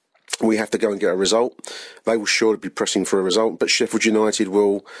 We have to go and get a result. They will surely be pressing for a result, but Sheffield United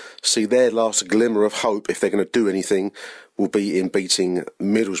will see their last glimmer of hope, if they're going to do anything, will be in beating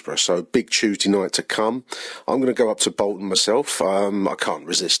Middlesbrough. So big Tuesday night to come. I'm going to go up to Bolton myself. I can't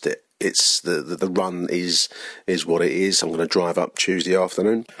resist it. It's the run is what it is. I'm going to drive up Tuesday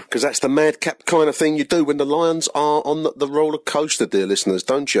afternoon, because that's the madcap kind of thing you do when the Lions are on the roller coaster, dear listeners,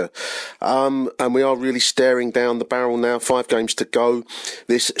 don't you? And we are really staring down the barrel now. 5 games to go.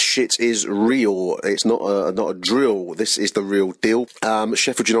 This shit is real. It's not a drill. This is the real deal.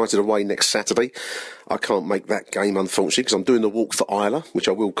 Sheffield United away next Saturday. I can't make that game, unfortunately, because I'm doing the walk for Isla, which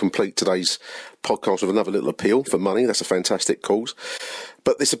I will complete today's podcast with another little appeal for money. That's a fantastic cause.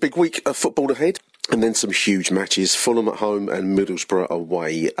 But there's a big week of football ahead, and then some huge matches. Fulham at home and Middlesbrough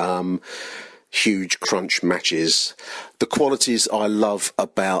away. Huge crunch matches. The qualities I love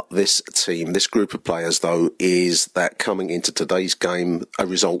about this team, this group of players, though, is that coming into today's game, a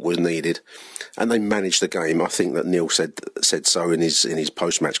result was needed, and they managed the game. I think that Neil said so in his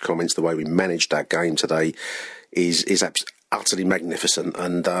post-match comments. The way we managed that game today is utterly magnificent,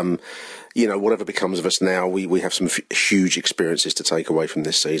 and whatever becomes of us now, we have some huge experiences to take away from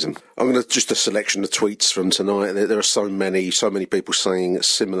this season. I'm going to just a selection of tweets from tonight. There are so many people saying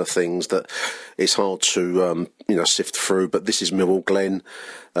similar things that it's hard to sift through. But this is Millwall. Glenn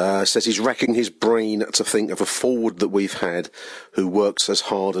says he's racking his brain to think of a forward that we've had who works as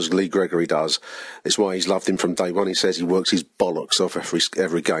hard as Lee Gregory does. It's why he's loved him from day one. He says he works his bollocks off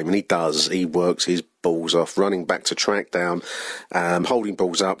every game, and he does. He works his balls off, running back to track down, holding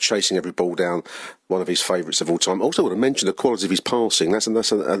balls up, chasing every ball down. One of his favourites of all time. Also, I want to mention the quality of his passing. That's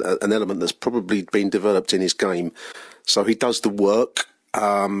an element that's probably been developed in his game. So he does the work.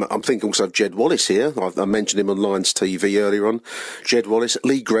 I'm thinking also of Jed Wallace here. I mentioned him on Lions TV earlier on. Jed Wallace,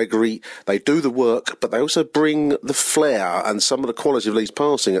 Lee Gregory, they do the work, but they also bring the flair, and some of the quality of Lee's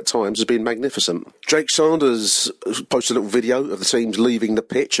passing at times has been magnificent. Jake Sanders posted a little video of the teams leaving the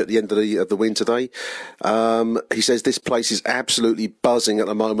pitch at the end of the win today. He says this place is absolutely buzzing at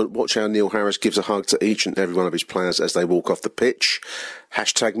the moment. Watch how Neil Harris gives a hug to each and every one of his players as they walk off the pitch.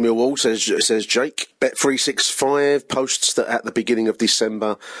 Hashtag Millwall, says Jake. Bet365 posts that at the beginning of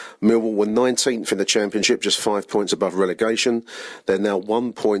December, Millwall were 19th in the Championship, just 5 points above relegation. They're now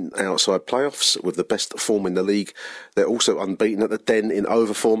 1 point outside playoffs with the best form in the league. They're also unbeaten at the Den in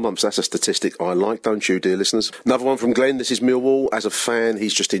over 4 months. That's a statistic I like, don't you, dear listeners? Another one from Glenn. This is Millwall. As a fan,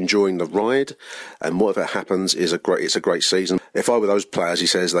 he's just enjoying the ride, and whatever happens it's a great season. If I were those players, he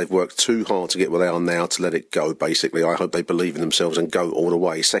says, they've worked too hard to get where they are now to let it go, basically. I hope they believe in themselves and go all the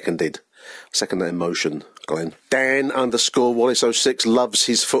way. Second that emotion, Glenn. Dan_Wallace06 loves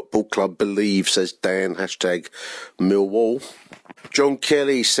his football club, believe, says Dan, hashtag Millwall. John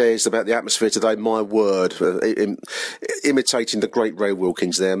Kelly says about the atmosphere today, my word, imitating the great Ray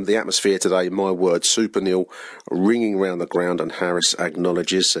Wilkins there, the atmosphere today, my word, Super Neil ringing round the ground, and Harris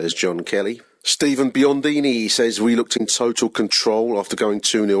acknowledges, says John Kelly. Stephen Biondini says we looked in total control after going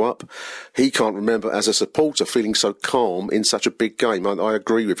 2-0 up. He can't remember as a supporter feeling so calm in such a big game. I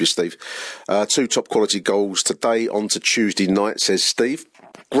agree with you, Steve. 2 top quality goals today on to Tuesday night, says Steve.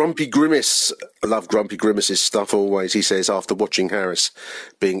 Grumpy Grimace, I love Grumpy Grimace's stuff always. He says after watching Harris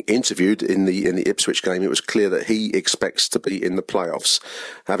being interviewed in the Ipswich game, it was clear that he expects to be in the playoffs.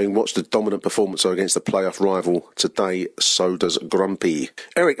 Having watched a dominant performance against the playoff rival today, so does Grumpy.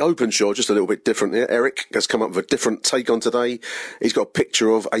 Eric Openshaw, just a little bit different here. Eric has come up with a different take on today. He's got a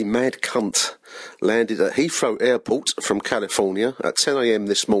picture of a mad cunt landed at Heathrow Airport from California at 10 a.m.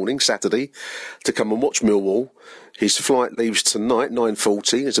 this morning, Saturday, to come and watch Millwall. His flight leaves tonight,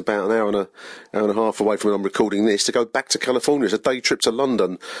 9:40. It's about an hour and a half away from when I'm recording this, to go back to California. It's a day trip to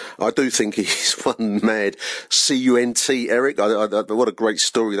London. I do think he's one mad cunt, Eric. What a great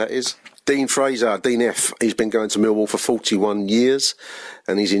story that is. Dean Fraser, Dean F, he's been going to Millwall for 41 years,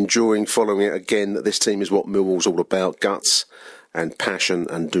 and he's enjoying following it again. This team is what Millwall's all about, guts and passion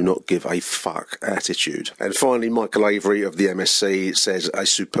and do not give a fuck attitude. And finally, Michael Avery of the MSC says a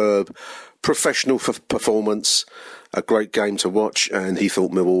superb professional performance, a great game to watch, and he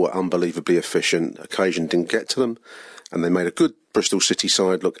thought Millwall were unbelievably efficient. Occasion didn't get to them, and they made a good Bristol City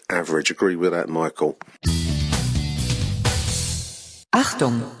side look average. Agree with that, Michael.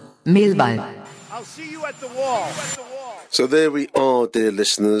 Achtung, Millwall. I'll see you at the wall. So there we are, dear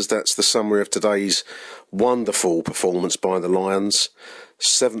listeners. That's the summary of today's wonderful performance by the Lions.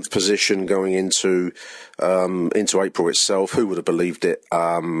 7th position going into April itself. Who would have believed it?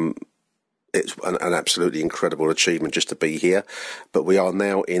 It's an absolutely incredible achievement just to be here. But we are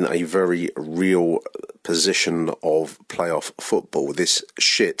now in a very real position of playoff football. This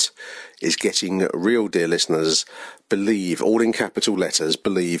shit is getting real, dear listeners. Believe, all in capital letters,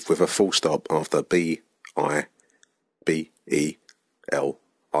 believe with a full stop after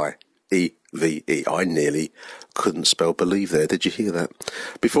B-I-B-E-L-I-E-V-E. I nearly couldn't spell believe there. Did you hear that?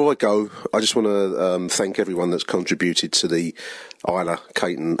 Before I go, I just want to thank everyone that's contributed to the Isla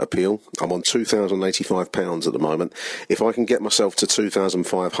Caton appeal. I'm on £2,085 at the moment. If I can get myself to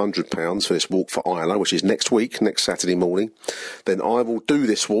 £2,500 for this walk for Isla, which is next week, next Saturday morning, then I will do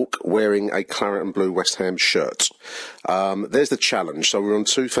this walk wearing a claret and blue West Ham shirt. There's the challenge. So we're on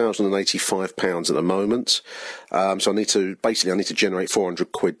 £2,085 at the moment. So I need to generate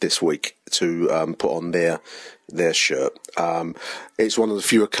 £400 this week to put on their shirt. It's one of the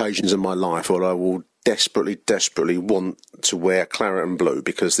few occasions in my life where I will desperately want to wear claret and blue,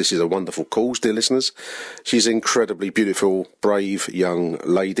 because this is a wonderful cause, dear listeners. She's an incredibly beautiful, brave young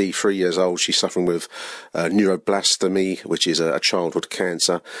lady, 3 years old. She's suffering with neuroblastomy, which is a childhood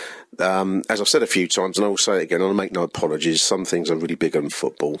cancer. As I've said a few times, and I will say it again, I'll make no apologies, some things are really big on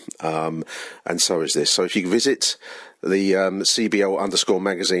football, and so is this. So if you visit the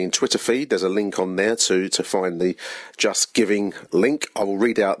CBL_magazine Twitter feed, there's a link on there to find the Just Giving link. I will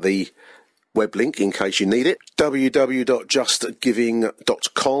read out the web link in case you need it.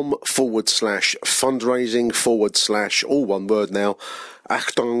 www.justgiving.com/fundraising/ all one word now,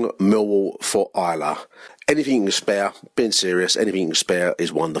 Achtung Millwall for Isla. Anything you can spare, being serious, anything you can spare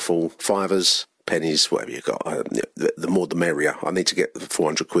is wonderful. Fivers, pennies, whatever you got. The more the merrier. I need to get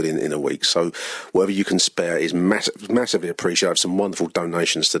 £400 in a week. So whatever you can spare is massively appreciated. I have some wonderful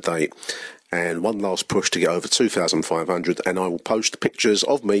donations to date. And one last push to get over 2,500, and I will post pictures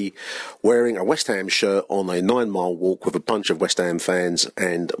of me wearing a West Ham shirt on a 9-mile walk with a bunch of West Ham fans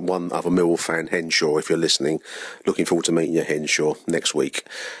and one other Millwall fan, Henshaw, if you're listening. Looking forward to meeting you, Henshaw, next week.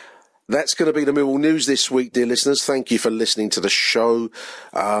 That's going to be the Millwall news this week, dear listeners. Thank you for listening to the show.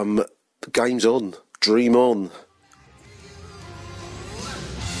 The game's on. Dream on.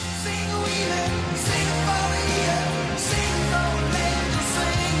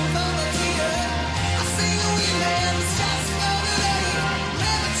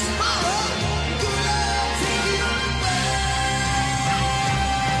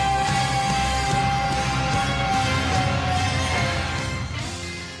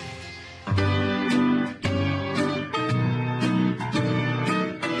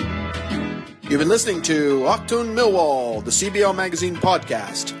 You've been listening to Achtung Millwall, the CBL Magazine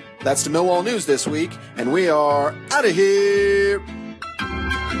podcast. That's the Millwall news this week, and we are out of here.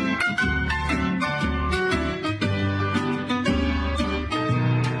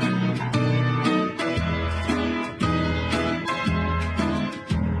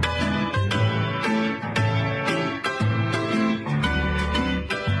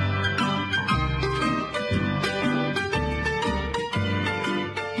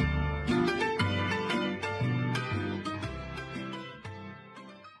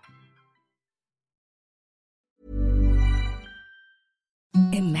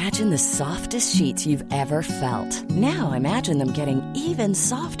 Imagine the softest sheets you've ever felt. Now imagine them getting even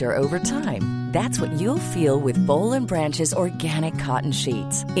softer over time. That's what you'll feel with Boll & Branch's organic cotton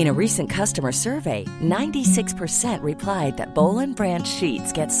sheets. In a recent customer survey, 96% replied that Boll & Branch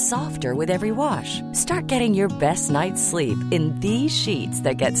sheets get softer with every wash. Start getting your best night's sleep in these sheets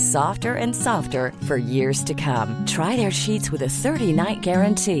that get softer and softer for years to come. Try their sheets with a 30-night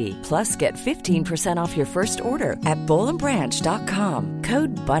guarantee. Plus, get 15% off your first order at bollandbranch.com.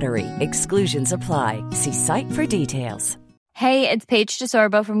 Code BUTTERY. Exclusions apply. See site for details. Hey, it's Paige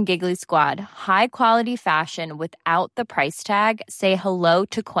DeSorbo from Giggly Squad. High quality fashion without the price tag. Say hello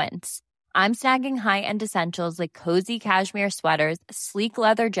to Quince. I'm snagging high-end essentials like cozy cashmere sweaters, sleek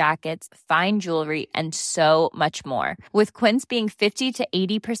leather jackets, fine jewelry, and so much more. With Quince being 50 to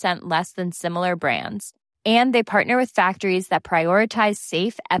 80% less than similar brands. And they partner with factories that prioritize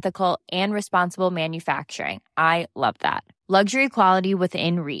safe, ethical, and responsible manufacturing. I love that. Luxury quality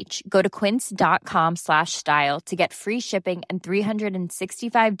within reach. Go to quince.com/style to get free shipping and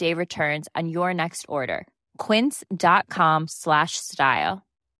 365-day returns on your next order. Quince.com/style.